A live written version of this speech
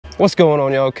What's going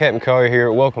on, y'all? Capt.Collier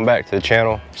here. Welcome back to the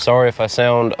channel. Sorry if I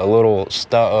sound a little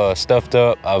stuffed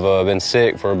up. I've been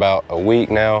sick for about a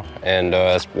week now, and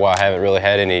that's why I haven't really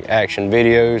had any action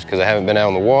videos, because I haven't been out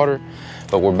on the water.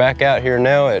 But we're back out here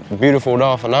now at beautiful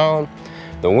Dauphin Island.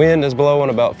 The wind is blowing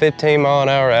about 15 miles an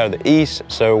hour out of the east,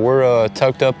 so we're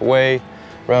tucked up away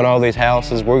around all these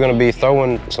houses. We're gonna be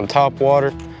throwing some top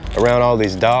water around all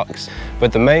these docks.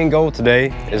 But the main goal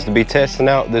today is to be testing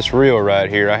out this reel right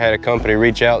here. I had a company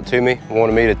reach out to me,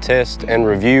 wanted me to test and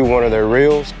review one of their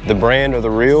reels. The brand of the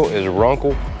reel is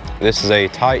Runcl. This is a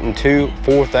Titan 2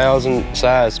 4000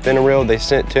 size spinning reel they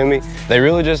sent to me. They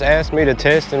really just asked me to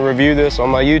test and review this on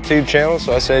my YouTube channel,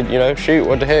 so I said, you know, shoot,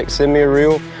 what the heck, send me a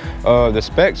reel. The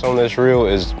specs on this reel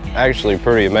is actually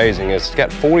pretty amazing. It's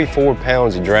got 44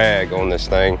 pounds of drag on this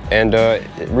thing, and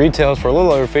it retails for a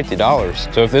little over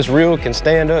 $50. So if this reel can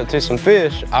stand up to some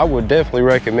fish, I would definitely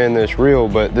recommend this reel,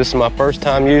 but this is my first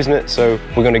time using it, so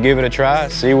we're gonna give it a try,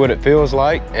 see what it feels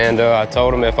like, and I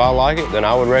told them if I like it, then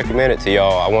I would recommend it to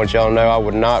y'all. I want y'all to know I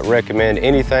would not recommend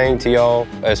anything to y'all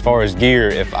as far as gear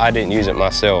if I didn't use it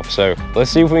myself. So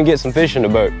let's see if we can get some fish in the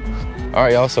boat. All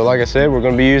right, y'all, so like I said, we're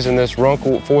gonna be using this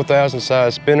Runcl 4000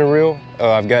 size spinning reel.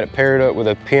 I've got it paired up with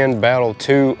a Penn Battle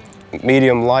 2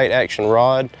 medium light action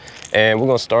rod, and we're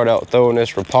gonna start out throwing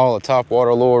this Rapala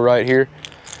topwater lure right here.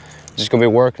 Just gonna be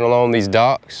working along these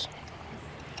docks.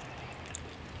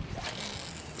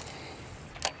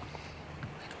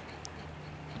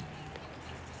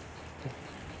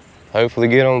 Hopefully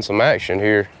get on some action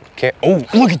here. Oh,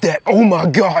 look at that, oh my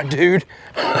God, dude.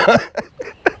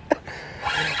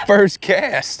 First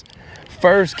cast.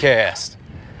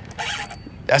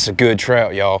 That's a good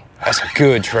trout, y'all. That's a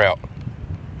good trout.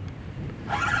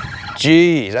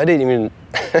 Jeez, I didn't even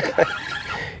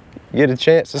get a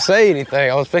chance to say anything.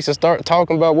 I was fixing to start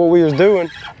talking about what we was doing.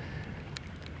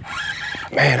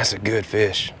 Man, that's a good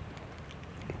fish.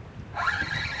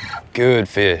 Good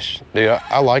fish. Dude,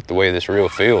 I like the way this reel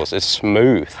feels. It's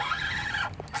smooth.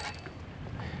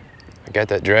 I got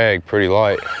that drag pretty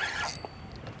light.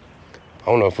 I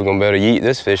don't know if we're gonna be able to yeet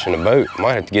this fish in the boat.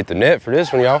 Might have to get the net for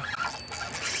this one, y'all.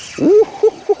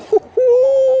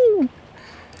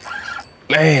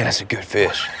 Man, that's a good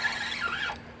fish.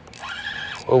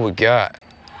 What we got?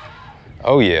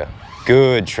 Oh yeah,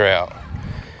 good trout.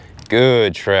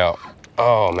 Good trout.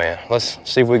 Oh man, let's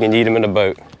see if we can yeet him in the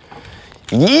boat.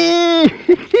 Yeah!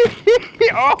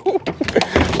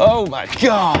 Oh my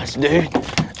gosh, dude.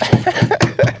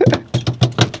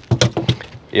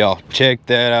 Y'all, check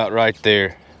that out right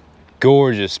there.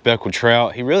 Gorgeous speckled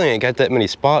trout. He really ain't got that many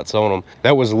spots on him.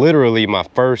 That was literally my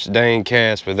first dang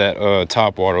cast with that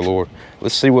topwater lure.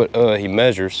 Let's see what he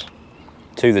measures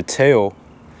to the tail.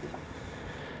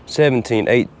 17,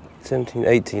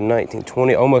 18, 19,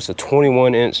 20, almost a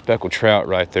 21-inch speckled trout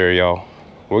right there, y'all.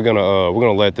 We're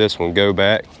gonna let this one go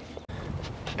back.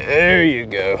 There you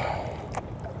go.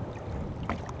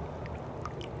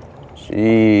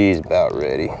 She's about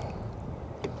ready.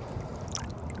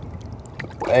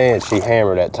 Man, she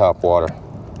hammered that top water.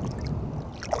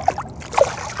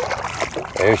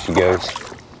 There she goes.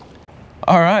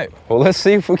 All right, well, let's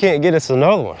see if we can't get us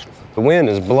another one. The wind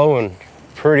is blowing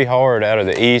pretty hard out of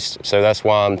the east, so that's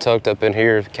why I'm tucked up in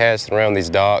here, casting around these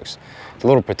docks. It's a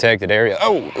little protected area.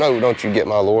 Oh, no, don't you get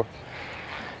my lure.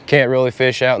 Can't really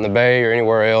fish out in the bay or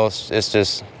anywhere else. It's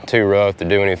just too rough to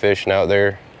do any fishing out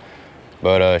there.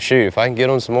 But shoot, if I can get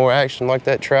on some more action like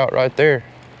that trout right there,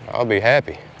 I'll be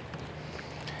happy.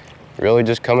 Really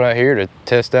just coming out here to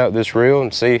test out this reel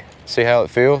and see how it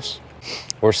feels.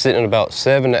 We're sitting in about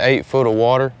 7 to 8 foot of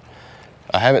water.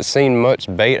 I haven't seen much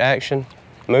bait action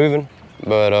moving,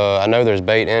 but I know there's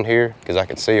bait in here because I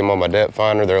can see them on my depth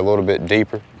finder. They're a little bit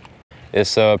deeper.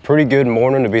 It's a pretty good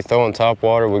morning to be throwing top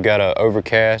water. We got an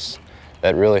overcast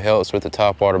that really helps with the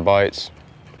top water bites.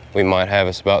 We might have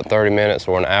us about 30 minutes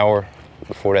or an hour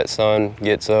before that sun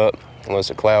gets up, unless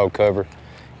the cloud cover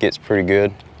gets pretty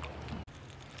good.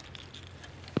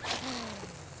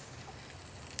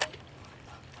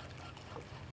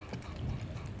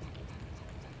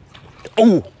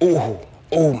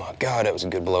 Oh my God, that was a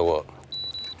good blow up.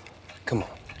 Come on,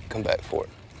 come back for it.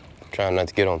 I'm trying not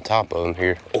to get on top of him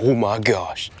here. Oh my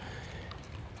gosh.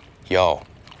 Y'all,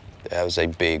 that was a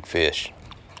big fish.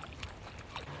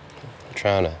 I'm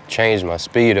trying to change my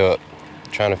speed up,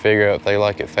 trying to figure out if they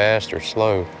like it fast or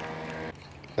slow.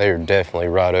 They are definitely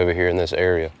right over here in this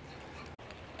area.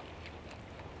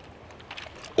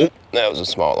 Oh, that was a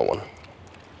smaller one.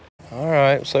 All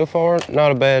right, so far,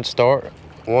 not a bad start.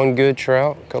 One good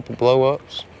trout, a couple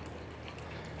blow-ups.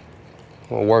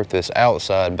 We'll work this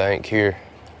outside bank here.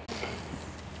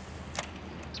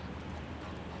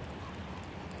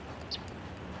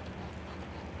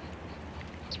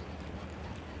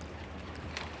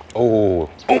 Oh,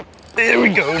 oh, there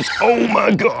he goes. Oh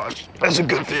my gosh, that's a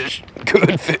good fish.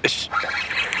 Good fish.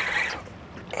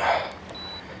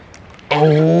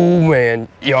 Oh man,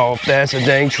 y'all, that's a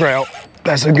dang trout.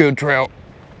 That's a good trout.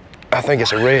 I think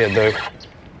it's a red though.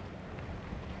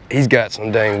 He's got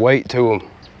some dang weight to him.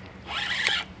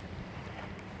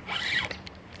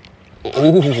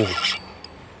 Ooh.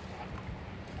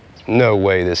 No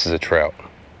way this is a trout.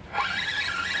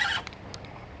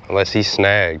 Unless he's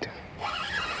snagged.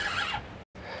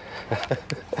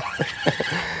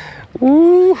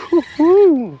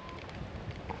 Woo-hoo-hoo.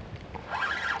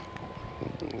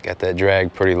 Got that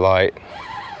drag pretty light.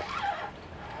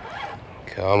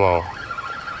 Come on.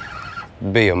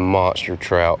 Be a monster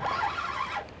trout.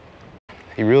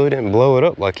 He really didn't blow it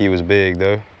up like he was big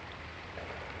though.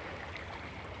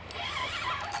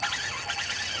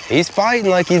 He's fighting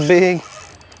like he's big.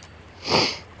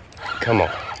 Come on.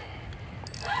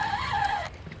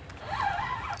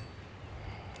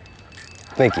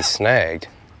 I think he's snagged.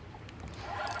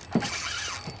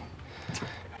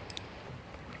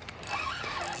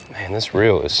 Man, this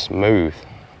reel is smooth.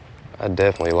 I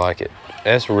definitely like it.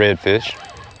 That's redfish.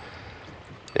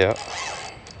 Yeah.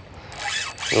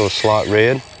 Little slot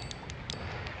red.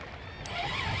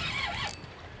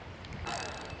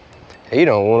 He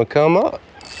don't want to come up.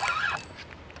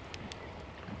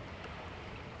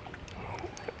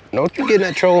 Don't you get in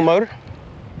that trolling motor.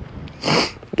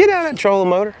 Get out of that trolling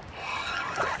motor.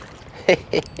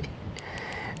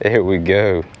 There we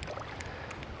go.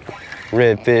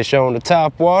 Redfish on the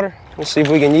top water. Let's see if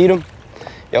we can eat them.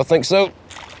 Y'all think so?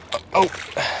 Oh,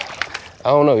 I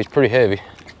don't know, he's pretty heavy.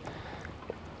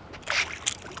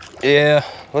 Yeah,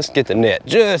 let's get the net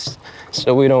just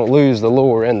so we don't lose the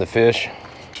lure and the fish.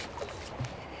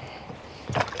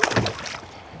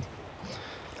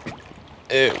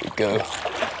 There we go.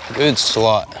 Good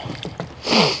slot.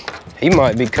 He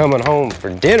might be coming home for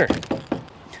dinner.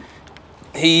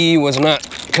 He was not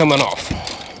coming off.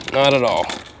 Not at all.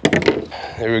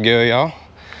 There we go, y'all.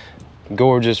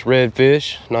 Gorgeous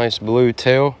redfish, nice blue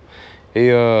tail. He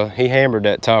hammered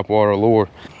that topwater lure.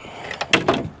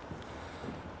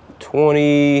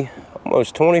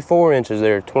 almost 24 inches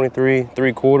there, 23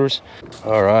 3/4.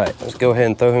 All right, let's go ahead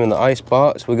and throw him in the ice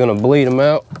box. We're gonna bleed him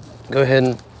out. Go ahead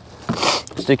and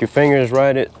stick your fingers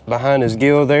right behind his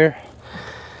gill there,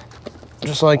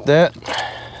 just like that.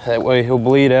 That way he'll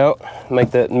bleed out,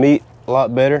 make that meat a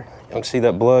lot better. You can see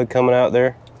that blood coming out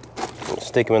there.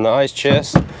 Stick him in the ice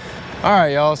chest. All right,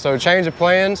 y'all, so change of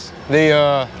plans.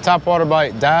 The topwater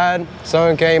bite died,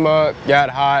 sun came up, got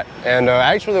hot, and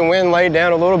actually the wind laid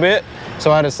down a little bit,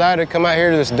 so I decided to come out here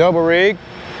to this double rig,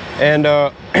 and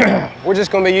we're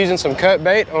just gonna be using some cut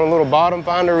bait on a little bottom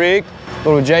finder rig,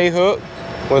 little J hook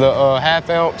with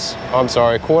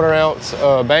a quarter ounce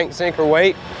bank sinker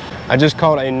weight. I just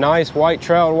caught a nice white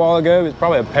trout a while ago. It's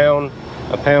probably a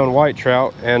pound white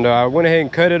trout, and I went ahead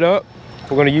and cut it up.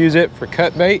 We're gonna use it for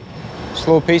cut bait. Just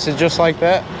little pieces just like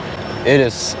that. It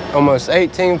is almost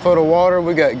 18 foot of water.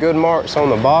 We got good marks on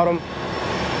the bottom.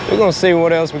 We're gonna see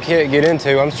what else we can't get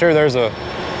into. I'm sure there's a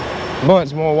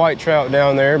bunch more white trout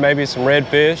down there, maybe some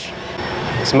redfish.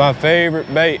 It's my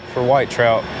favorite bait for white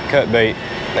trout, cut bait.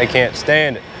 They can't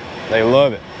stand it. They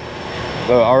love it.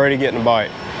 Look, already getting a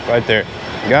bite right there.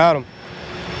 Got him.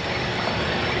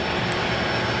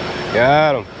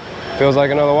 Got him. Feels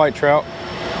like another white trout.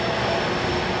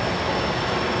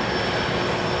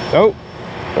 Nope,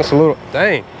 that's a little,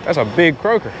 dang, that's a big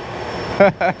croaker.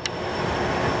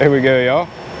 There we go, y'all.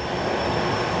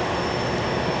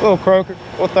 Little croaker,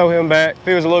 we'll throw him back. If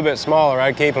he was a little bit smaller,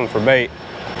 I'd keep him for bait.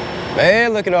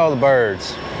 Man, look at all the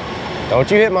birds. Don't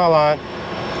you hit my line.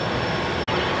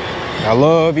 I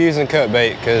love using cut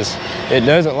bait because it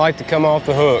doesn't like to come off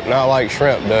the hook, not like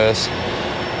shrimp does.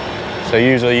 So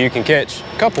usually you can catch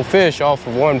a couple fish off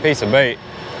of one piece of bait.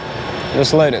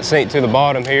 Just letting it sink to the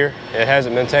bottom here. It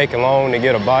hasn't been taking long to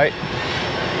get a bite.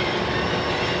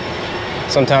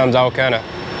 Sometimes I'll kind of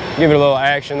give it a little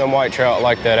action. Them white trout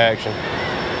like that action.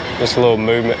 Just a little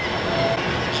movement.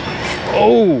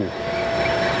 Oh,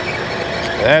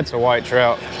 that's a white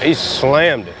trout. He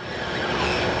slammed it.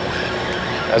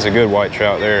 That's a good white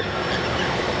trout there.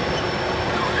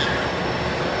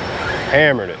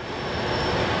 Hammered it.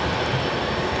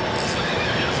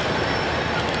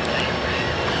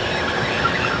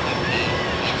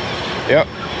 Yep,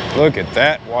 look at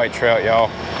that white trout, y'all.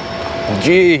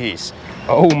 Jeez,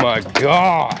 oh my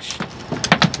gosh.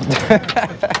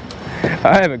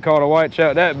 I haven't caught a white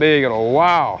trout that big in a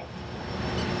while.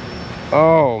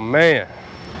 Oh man.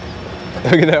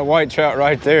 Look at that white trout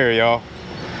right there, y'all.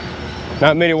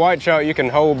 Not many white trout you can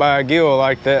hold by a gill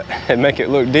like that and make it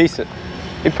look decent.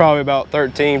 He's probably about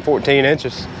 13, 14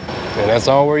 inches. And that's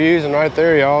all we're using right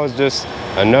there, y'all, is just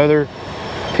another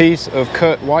piece of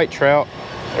cut white trout.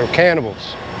 They're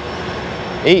cannibals,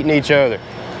 eating each other,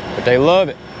 but they love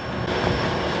it.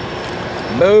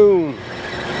 Boom.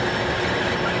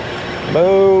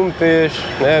 Boom fish.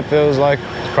 That feels like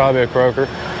it's probably a croaker.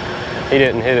 He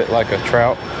didn't hit it like a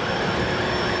trout.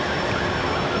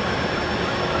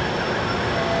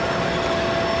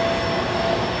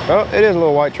 Oh, it is a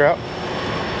little white trout.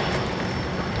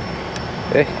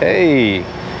 Hey,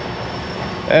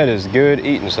 that is good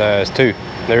eating size too.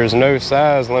 There's no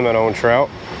size limit on trout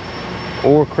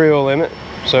or creel limit.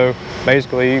 So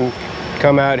basically you can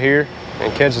come out here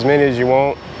and catch as many as you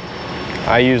want.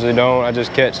 I usually don't. I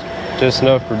just catch just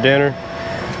enough for dinner,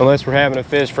 unless we're having a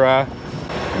fish fry.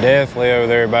 Definitely over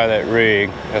there by that rig.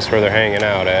 That's where they're hanging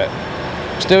out at.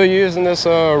 Still using this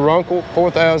Runcl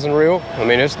 4000 reel. I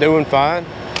mean, it's doing fine.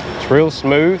 It's real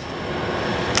smooth,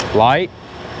 light.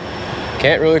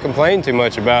 Can't really complain too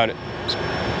much about it.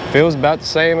 Feels about the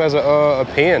same as a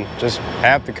pin, just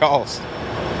half the cost.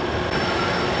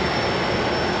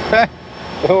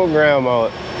 Little ground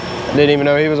mullet. I didn't even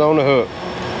know he was on the hook.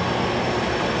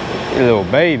 Little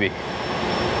baby.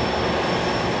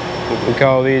 We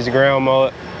call these ground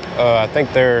mullet. I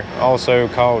think they're also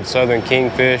called southern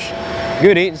kingfish.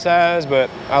 Good eating size,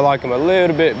 but I like them a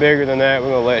little bit bigger than that. We're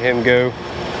gonna let him go.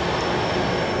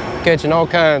 Catching all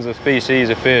kinds of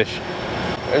species of fish.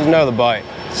 There's another bite.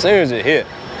 As soon as it hit,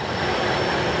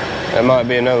 that might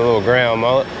be another little ground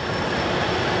mullet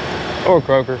or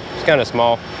croaker. It's kind of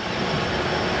small.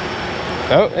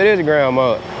 Oh, it is a ground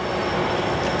mullet.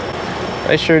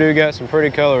 They sure do got some pretty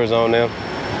colors on them.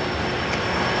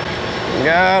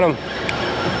 Got him.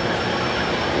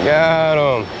 Got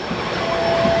him.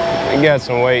 He got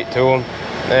some weight to him.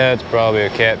 That's probably a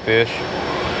catfish.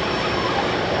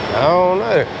 I don't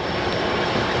know.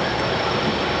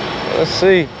 Let's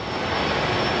see.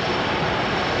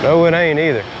 No, it ain't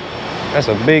either. That's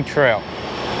a big trout.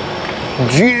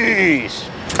 Jeez.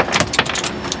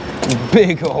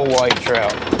 Big old white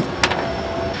trout.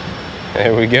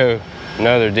 There we go.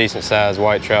 Another decent sized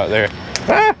white trout there.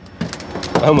 Ah!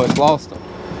 Almost lost him.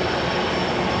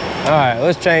 All right,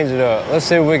 let's change it up. Let's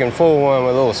see if we can fool one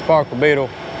with a little sparkle beetle,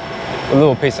 a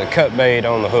little piece of cut bait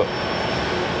on the hook.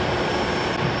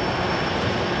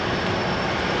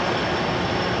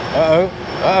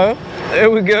 There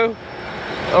we go.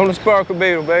 On the sparkle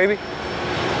beetle, baby.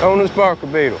 On the sparkle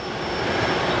beetle.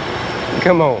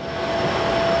 Come on.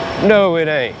 No, it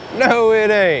ain't. No,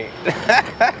 it ain't.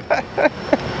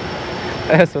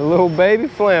 That's a little baby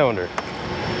flounder.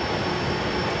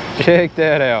 Check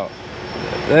that out.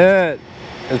 That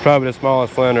is probably the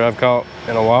smallest flounder I've caught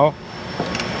in a while.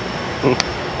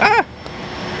 Ah!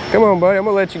 Come on, buddy, I'm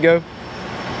gonna let you go.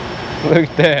 Look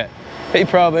at that. He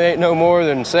probably ain't no more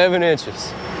than 7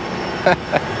 inches.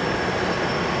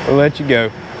 We'll let you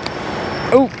go.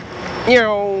 Oh,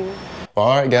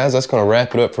 Alright guys, that's going to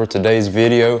wrap it up for today's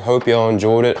video. Hope y'all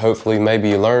enjoyed it. Hopefully maybe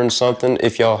you learned something.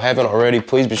 If y'all haven't already,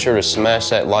 please be sure to smash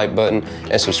that like button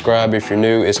and subscribe if you're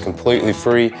new. It's completely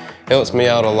free. Helps me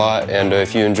out a lot, and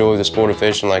if you enjoy the sport of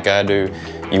fishing like I do,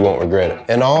 you won't regret it.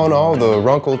 And all in all, the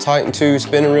Runcl Titan 2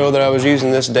 spinning reel that I was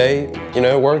using this day, you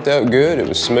know, worked out good. It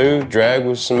was smooth, drag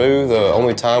was smooth.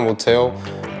 Only time will tell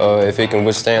if it can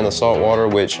withstand the salt water,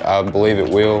 which I believe it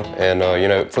will. And you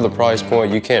know, for the price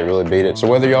point, you can't really beat it. So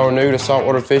whether y'all are new to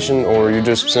saltwater fishing or you're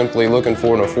just simply looking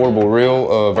for an affordable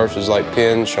reel versus like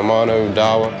Penn, Shimano,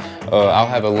 Daiwa, I'll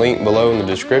have a link below in the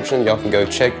description. Y'all can go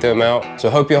check them out. So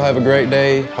hope y'all have a great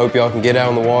day. Hope y'all can get out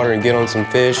in the water and get on some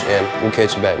fish, and we'll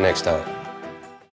catch you back next time.